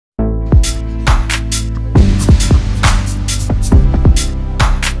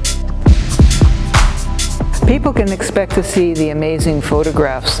People can expect to see the amazing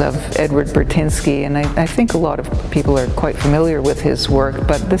photographs of Edward Burtynsky, and I think a lot of people are quite familiar with his work,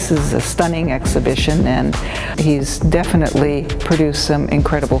 but this is a stunning exhibition, and he's definitely produced some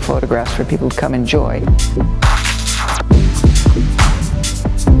incredible photographs for people to come enjoy.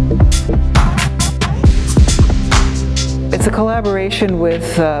 It's a collaboration with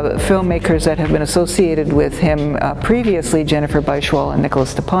filmmakers that have been associated with him previously, Jennifer Baichwal and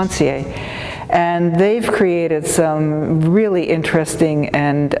Nicolas de Pencier. And they've created some really interesting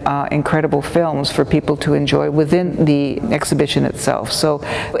and incredible films for people to enjoy within the exhibition itself. So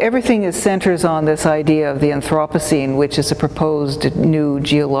everything centers on this idea of the Anthropocene, which is a proposed new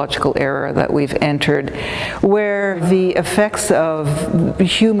geological era that we've entered, where the effects of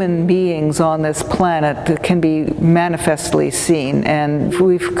human beings on this planet can be manifestly seen. And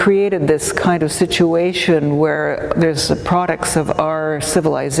we've created this kind of situation where there's products of our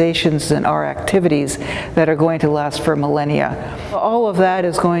civilizations and our activities that are going to last for millennia. All of that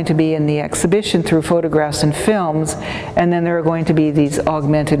is going to be in the exhibition through photographs and films, and then there are going to be these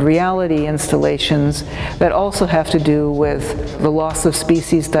augmented reality installations that also have to do with the loss of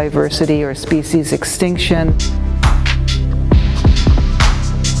species diversity or species extinction.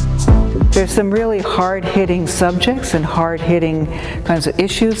 There's some really hard-hitting subjects and hard-hitting kinds of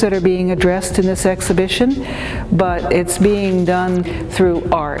issues that are being addressed in this exhibition, but it's being done through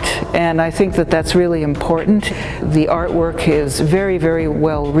art, and I think that that's really important. The artwork is very, very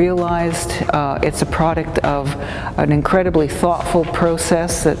well realized. It's a product of an incredibly thoughtful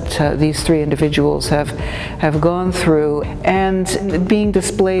process that these three individuals have gone through, and being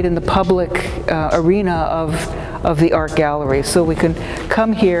displayed in the public arena of the art gallery. So we can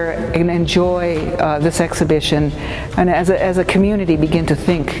come here and enjoy this exhibition, and as a community begin to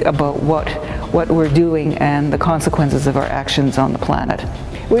think about what we're doing and the consequences of our actions on the planet.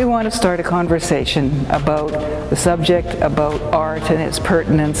 We want to start a conversation about the subject, about art and its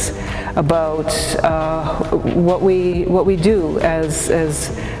pertinence, about what we do as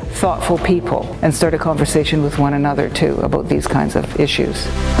thoughtful people, and start a conversation with one another too about these kinds of issues.